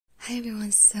Hi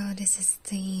everyone, so this is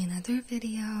another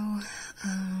video,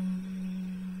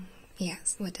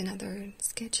 yes, with another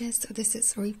sketches. So this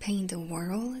is Repaint the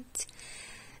World,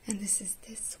 and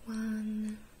this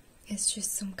one. It's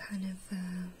just some kind of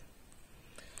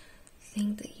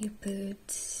thing that you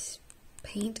put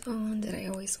paint on that I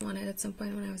always wanted at some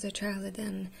point when I was a child, and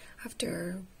then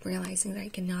after realizing that I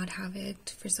cannot have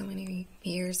it for so many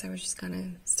years, I was just kind of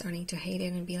starting to hate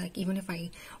it and be like, even if I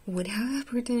would have the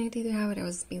opportunity to have it,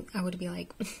 I would be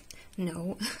like,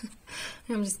 no.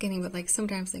 I'm just kidding, but like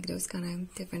sometimes like those kind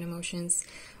of different emotions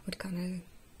would kind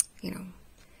of,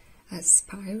 a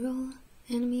spiral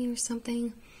in me or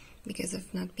something because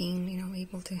of not being,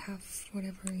 able to have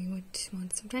whatever you would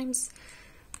want sometimes.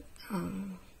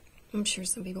 I'm sure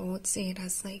some people would see it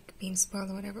as like being spoiled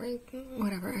or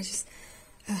whatever. I just,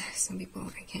 some people,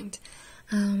 I can't.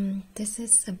 This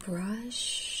is a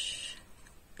brush,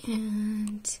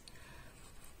 and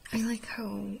I like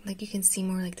how, like, you can see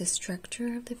more like the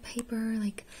structure of the paper.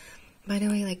 Like, by the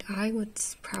way, like, I would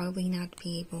probably not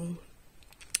be able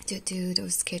to do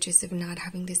those sketches if not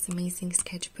having this amazing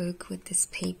sketchbook with this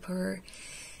paper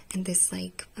and this,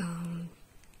 like,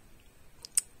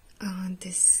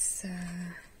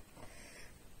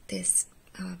 this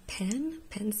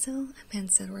pencil,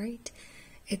 right?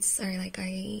 It's I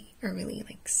really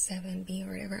like 7B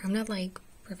or whatever. I'm not like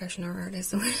professional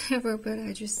artist or whatever, but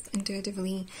I just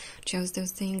intuitively chose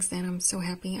those things, and I'm so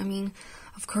happy. I mean,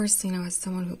 of course, as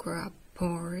someone who grew up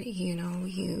poor,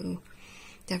 you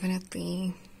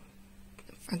definitely,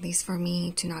 at least for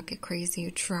me, to not get crazy,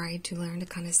 you try to learn the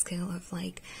kind of skill of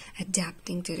like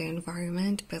adapting to the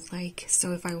environment. But like,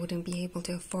 so if I wouldn't be able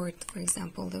to afford, for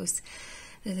example, this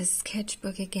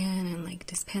sketchbook again and like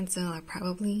this pencil, I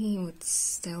probably would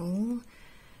still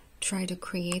try to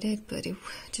create it, but it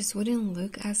just wouldn't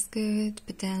look as good.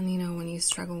 But then, when you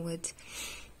struggle with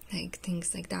like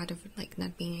things like that, of like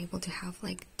not being able to have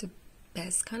like the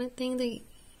best kind of thing that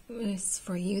is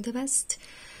for you the best,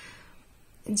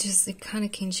 it kind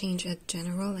of can change a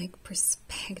general like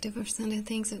perspective of some of the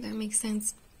things, if that makes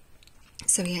sense.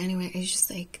 So yeah, anyway, it's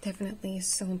just like definitely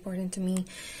so important to me.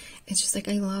 It's just like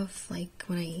I love like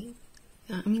when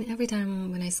every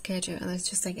time when I sketch, it's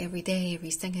just like every day,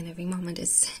 every second, every moment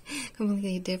is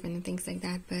completely different and things like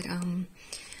that. But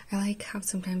I like how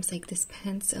sometimes like this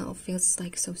pencil feels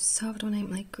like so soft when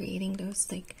I'm like creating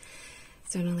those like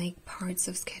certain like parts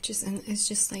of sketches, and it's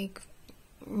just like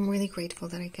I'm really grateful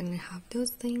that I can have those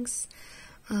things.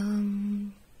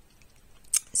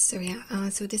 So yeah,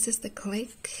 so this is the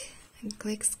click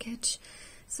sketch,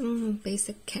 some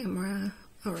basic camera,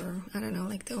 or I don't know,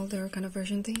 like the older kind of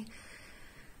version thing.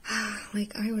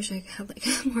 Like, I wish I had like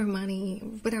more money,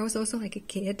 but I was also like a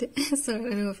kid, so I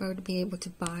don't know if I would be able to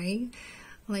buy.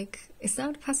 Like, is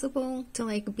that possible to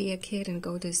like be a kid and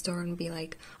go to the store and be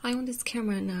like, I want this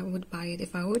camera, and I would buy it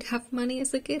if I would have money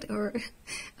as a kid? Or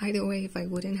either way, if I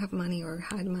wouldn't have money or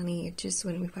had money, it just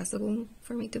wouldn't be possible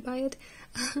for me to buy it.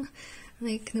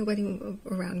 Like, nobody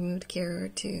around me would care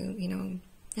to,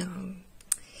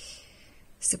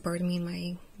 support me in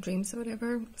my dreams or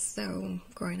whatever. So,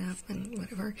 growing up and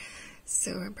whatever.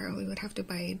 So, I probably would have to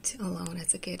buy it alone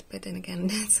as a kid. But then again,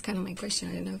 that's kind of my question.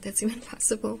 I don't know if that's even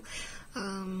possible.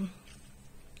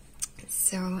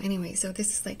 So, anyway, so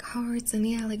this is like hearts. And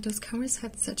yeah, like those cameras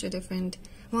had such a different,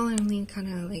 well, I mean, kind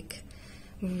of like,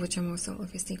 which I'm also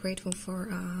obviously grateful for,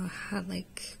 had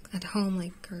like at home,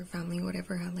 like our family,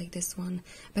 whatever, had like this one.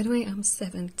 By the way, I'm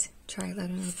 7th child. I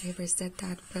don't know if I ever said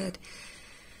that, but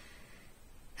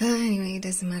anyway, it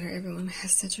doesn't matter. Everyone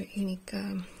has such a unique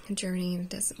journey, and it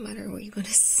doesn't matter what you're gonna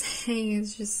say.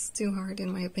 It's just too hard,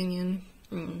 in my opinion,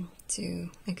 to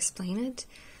explain it.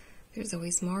 There's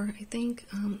always more, I think.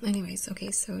 Anyways,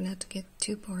 okay, so not to get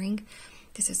too boring,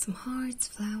 this is some hearts,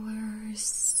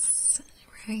 flowers,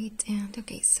 right? And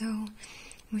okay, so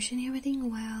wishing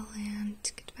everything well, and